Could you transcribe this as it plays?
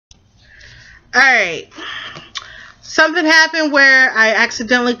Alright. Something happened where I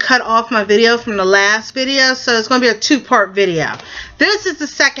accidentally cut off my video from the last video, so it's going to be a two-part video. This is the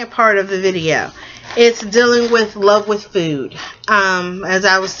second part of the video. It's dealing with love with food. As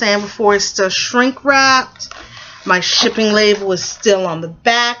I was saying before, it's still shrink wrapped. My shipping label is still on the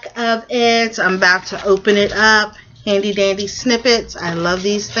back of it. I'm about to open it up. Handy dandy snippets. I love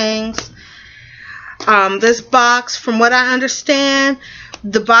these things. This box, from what I understand,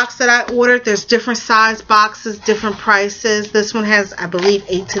 the box that I ordered, there's different size boxes, different prices. This one has, I believe,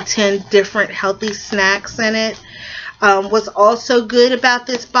 8 to 10 different healthy snacks in it. What's also good about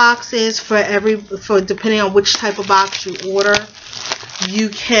this box is for depending on which type of box you order,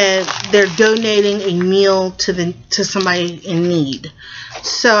 they're donating a meal to somebody in need.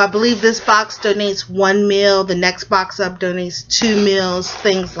 So I believe this box donates 1 meal, the next box up donates 2 meals,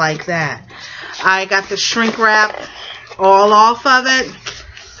 things like that. I got the shrink wrap all off of it.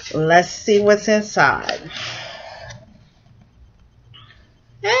 Let's see what's inside.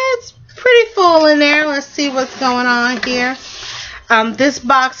 It's pretty full in there. Let's see what's going on here. This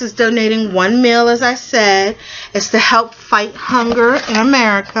box is donating 1 meal, as I said. It's to help fight hunger in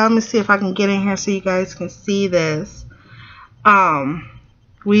America. Let me see if I can get in here so you guys can see this.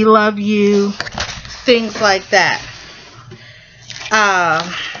 We love you. Things like that.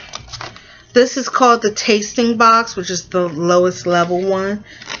 This is called the tasting box, which is the lowest level one.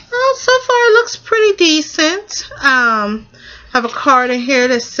 Well, so far it looks pretty decent. I have a card in here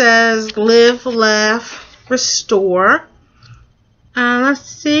that says Live, Laugh, Restore. Let's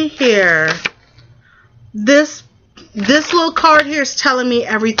see here. This little card here is telling me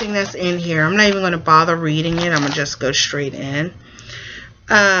everything that's in here. I'm not even going to bother reading it. I'm going to just go straight in.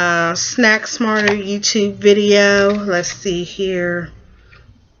 Snack Smarter YouTube video. Let's see here.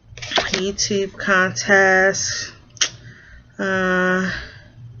 YouTube contest.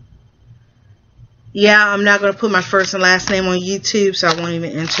 Yeah, I'm not going to put my first and last name on YouTube, so I won't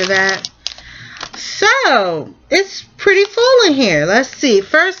even enter that. So, it's pretty full in here. Let's see.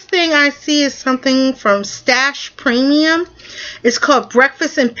 First thing I see is something from Stash Premium. It's called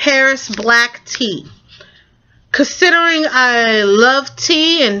Breakfast in Paris Black Tea. Considering I love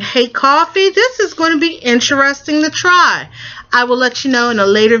tea and hate coffee, this is going to be interesting to try. I will let you know in a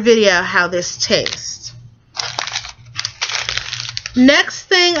later video how this tastes. Next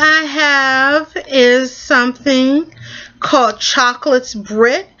thing I have is something called Chocolates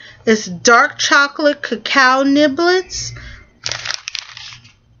Brit. It's dark chocolate cacao niblets.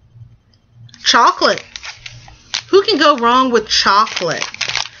 Chocolate. Who can go wrong with chocolate?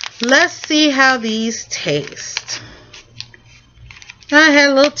 Let's see how these taste. I had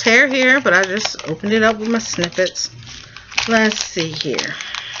a little tear here, but I just opened it up with my snippets. Let's see here.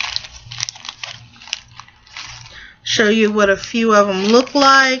 Show you what a few of them look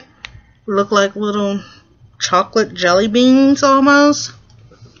like. Look like little chocolate jelly beans almost.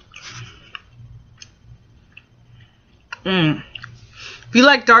 If you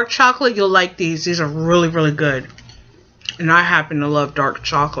like dark chocolate, you'll like these. These are really, really good. And I happen to love dark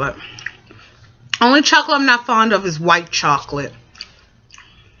chocolate. Only chocolate I'm not fond of is white chocolate.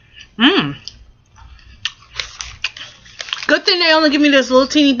 Good thing they only give me this little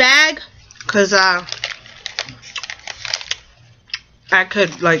teeny bag, because I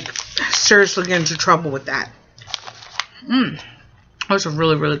could like seriously get into trouble with that. Those are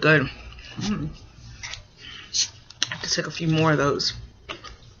really, really good. I have to take a few more of those.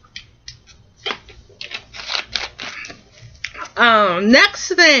 Next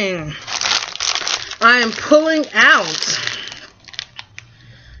thing I am pulling out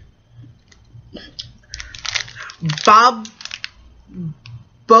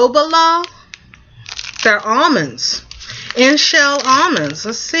Bobala. They're almonds. In-shell almonds.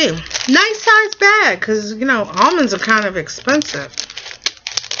 Let's see. Nice size bag, because, you know, almonds are kind of expensive.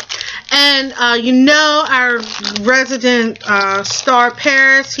 And, you know, our resident Star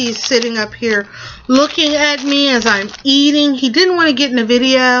Paris, he's sitting up here looking at me as I'm eating. He didn't want to get in the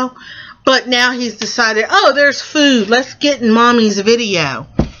video, but now he's decided, oh, there's food. Let's get in Mommy's video.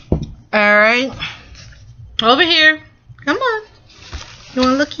 Alright. Over here. Come on. You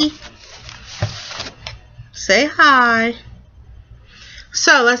want to looky? Say hi.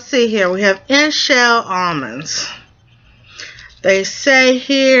 So, let's see here. We have in-shell almonds. They say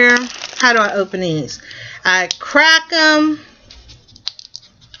here, how do I open these? I crack them.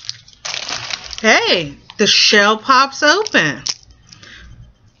 Hey, the shell pops open.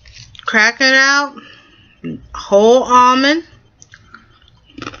 Crack it out. Whole almond.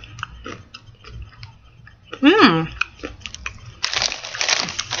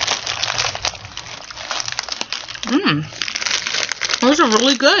 Those are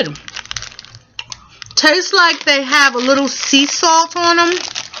really good. Tastes like they have a little sea salt on them.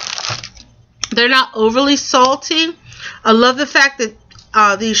 They're not overly salty. I love the fact that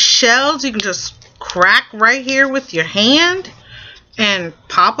these shells you can just crack right here with your hand and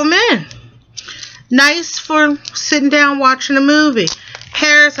pop them in. Nice for sitting down watching a movie.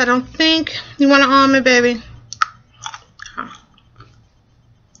 Paris, I don't think you want an almond, baby.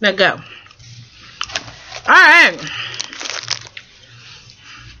 Now go. Alright.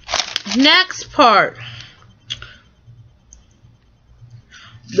 Next part.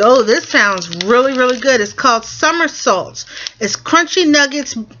 Oh, this sounds really, really good. It's called Somersaults. It's crunchy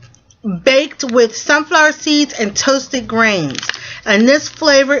nuggets baked with sunflower seeds and toasted grains. And this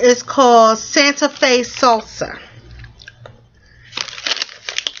flavor is called Santa Fe Salsa.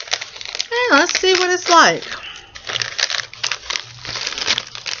 Hey, let's see what it's like.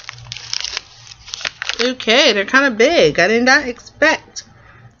 Okay, they're kind of big. I did not expect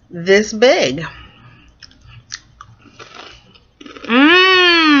this big.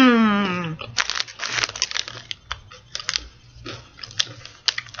 Mmm.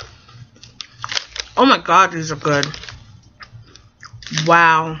 Oh my God, these are good.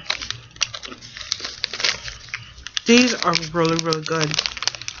 Wow. These are really, really good.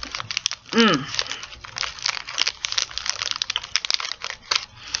 Mmm.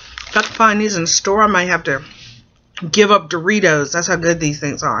 If I can find these in the store, I might have to give up Doritos. That's how good these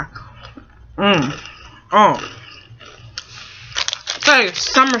things are. Mmm. Oh. Okay,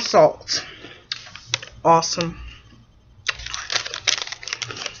 somersaults. Awesome.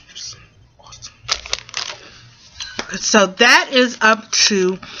 So that is up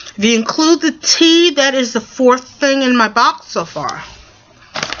to, if you include the tea, that is the 4th thing in my box so far.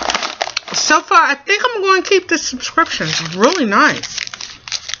 So far, I think I'm going to keep this subscription. It's really nice.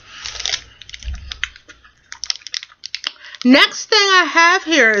 Next thing I have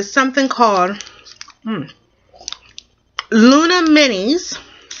here is something called Luna Minis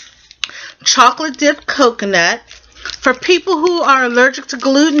Chocolate Dipped Coconut. For people who are allergic to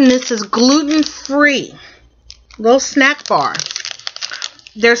gluten, this is gluten-free. Little snack bar.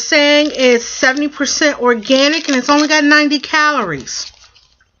 They're saying it's 70% organic and it's only got 90 calories.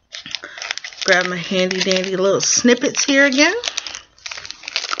 Grab my handy dandy little snippets here again.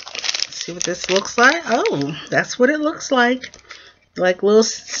 See what this looks like. Oh, that's what it looks like. Like little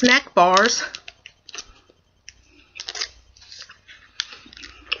snack bars.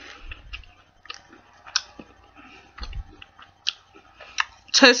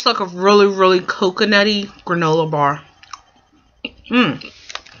 Tastes like a really, really coconutty granola bar.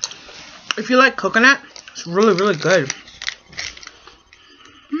 If you like coconut, it's really, really good.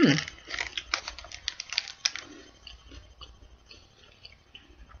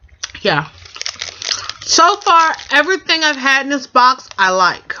 Yeah. So far, everything I've had in this box, I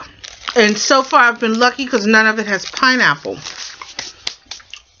like. And so far, I've been lucky because none of it has pineapple.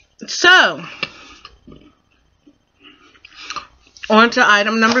 So, on to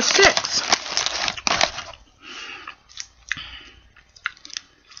item number 6.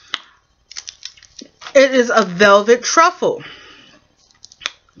 It is a velvet truffle.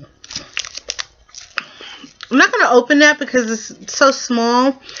 I'm not going to open that because it's so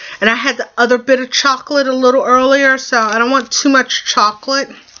small. And I had the other bit of chocolate a little earlier, so I don't want too much chocolate.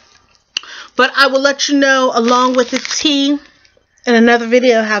 But I will let you know along with the tea in another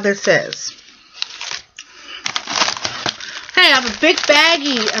video how this is. Hey, I have a big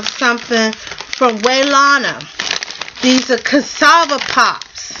baggie of something from Waylana. These are cassava pops.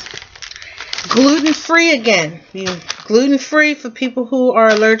 Gluten-free again. Gluten-free for people who are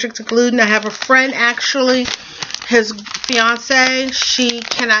allergic to gluten. I have a friend actually, his fiance, she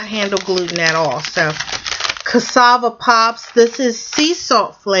cannot handle gluten at all. So, cassava pops. This is sea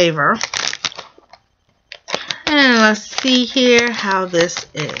salt flavor. And let's see here how this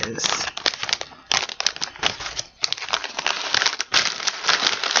is.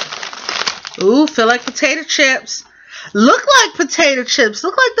 Ooh, feel like potato chips. Look like potato chips.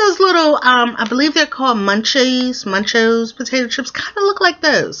 Look like those little, I believe they're called Munchos potato chips. Kind of look like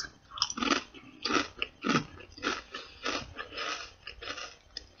those.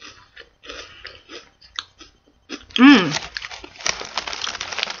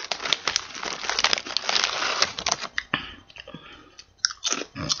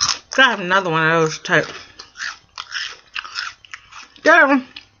 Gotta have another one of those type. Yeah.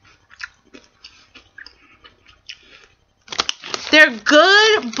 They're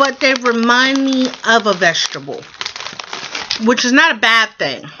good, but they remind me of a vegetable, which is not a bad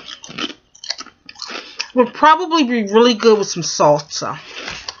thing. Would probably be really good with some salsa.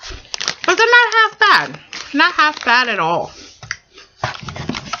 But they're not half bad. Not half bad at all.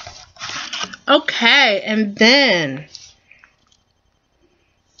 Okay, and then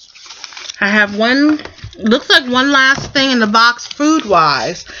I have looks like one last thing in the box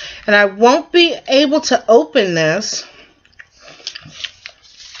food-wise, and I won't be able to open this.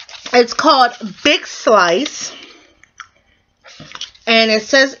 It's called Big Slice, and it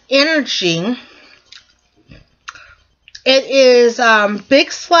says energy. It is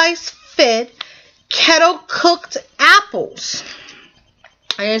Big Slice Fit kettle cooked apples.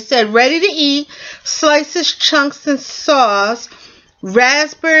 And it said ready to eat, slices, chunks, and sauce,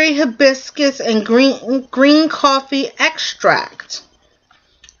 raspberry, hibiscus, and green coffee extract.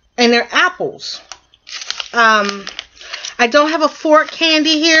 And they're apples. I don't have a fork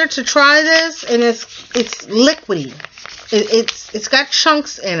handy here to try this, and it's liquidy. It's got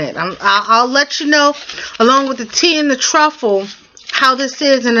chunks in it. I'll let you know, along with the tea and the truffle, how this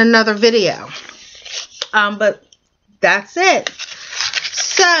is in another video. But that's it.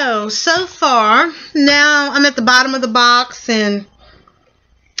 So far, now I'm at the bottom of the box, and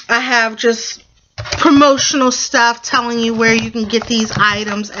I have just promotional stuff telling you where you can get these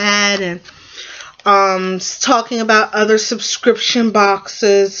items at, and talking about other subscription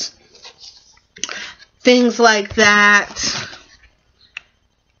boxes, things like that.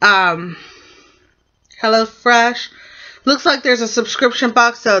 HelloFresh. Looks like there's a subscription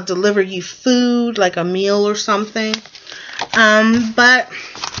box that'll deliver you food, like a meal or something. But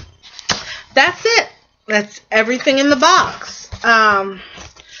that's it. That's everything in the box.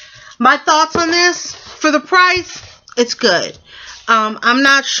 My thoughts on this, for the price, it's good. I'm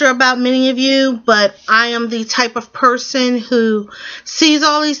not sure about many of you, but I am the type of person who sees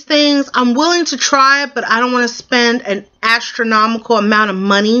all these things. I'm willing to try it, but I don't want to spend an astronomical amount of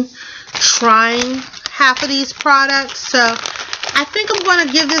money trying half of these products. So I think I'm going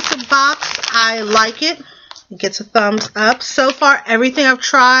to give this a box. I like it. It gets a thumbs up. So far, everything I've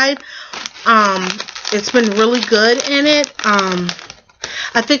tried, it's been really good in it.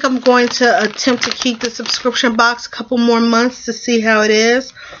 I think I'm going to attempt to keep the subscription box a couple more months to see how it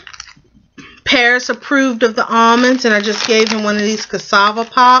is. Paris approved of the almonds, and I just gave him one of these cassava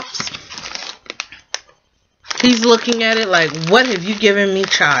pops. He's looking at it like, what have you given me,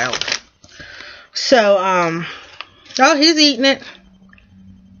 child? So, oh, he's eating it.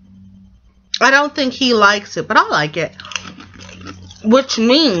 I don't think he likes it, but I like it. Which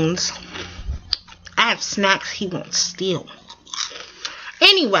means I have snacks he won't steal.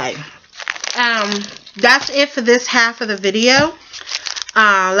 Anyway, that's it for this half of the video.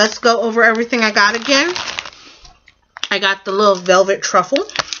 Let's go over everything I got again. I got the little velvet truffle.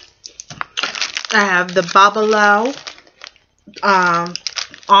 I have the Babalao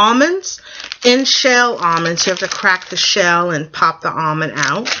almonds, in-shell almonds. You have to crack the shell and pop the almond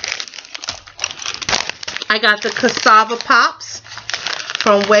out. I got the cassava pops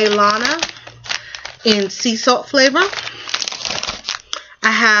from Waylana in sea salt flavor.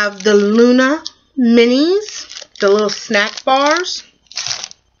 I have the Luna minis, the little snack bars.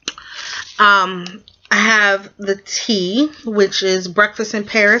 I have the tea, which is Breakfast in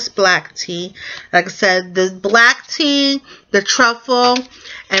Paris black tea. Like I said, the black tea, the truffle,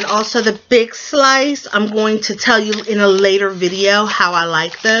 and also the Big Slice. I'm going to tell you in a later video how I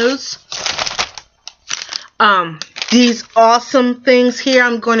like those. These awesome things here,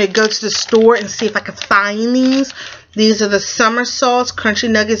 I'm going to go to the store and see if I can find these. These are the somersaults, crunchy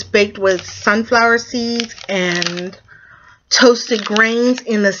nuggets baked with sunflower seeds and toasted grains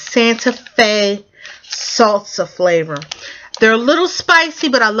in the Santa Fe salsa flavor. They're a little spicy,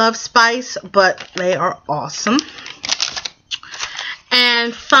 but I love spice, but they are awesome.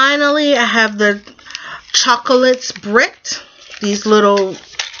 And finally, I have the chocolates bricked. These little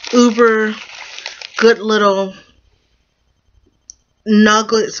uber good little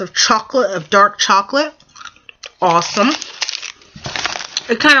nuggets of chocolate, of dark chocolate. Awesome.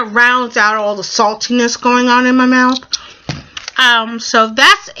 It kind of rounds out all the saltiness going on in my mouth. So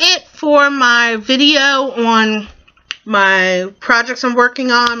that's it for my video on my projects I'm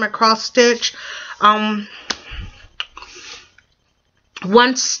working on, my cross stitch. Once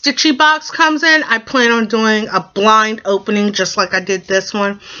Stitchy Box comes in, I plan on doing a blind opening just like I did this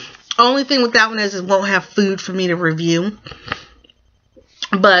one. Only thing with that one is it won't have food for me to review.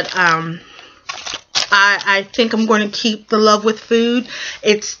 But I think I'm going to keep the love with food.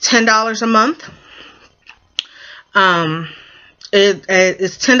 It's $10 a month.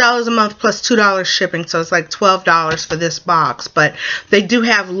 It's $10 a month plus $2 shipping, so it's like $12 for this box. But they do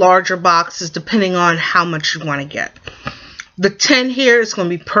have larger boxes depending on how much you want to get. The 10 here is going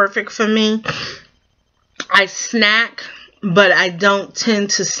to be perfect for me. I snack, but I don't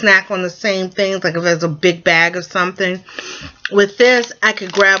tend to snack on the same things. Like if there's a big bag of something, with this, I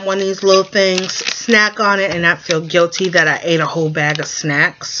could grab one of these little things, snack on it, and not feel guilty that I ate a whole bag of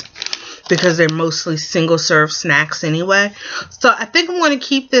snacks, because they're mostly single serve snacks anyway. So I think I'm going to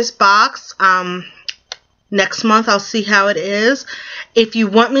keep this box. Next month I'll see how it is. If you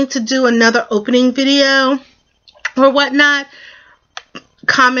want me to do another opening video or whatnot,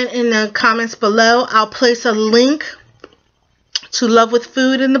 comment in the comments below. I'll place a link to Love with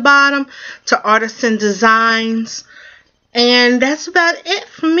Food in the bottom, to Artisan Designs. And that's about it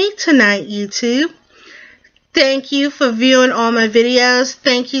for me tonight, YouTube. Thank you for viewing all my videos.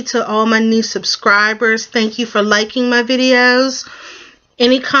 Thank you to all my new subscribers. Thank you for liking my videos.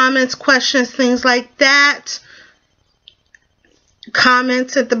 Any comments, questions, things like that,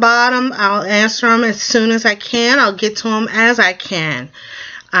 comments at the bottom. I'll answer them as soon as I can. I'll get to them as I can.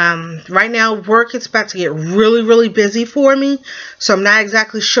 Right now, work is about to get really, really busy for me, so I'm not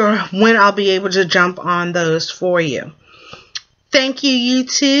exactly sure when I'll be able to jump on those for you. Thank you,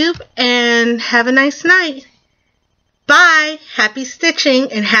 YouTube, and have a nice night. Bye. Happy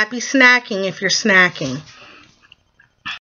stitching and happy snacking if you're snacking.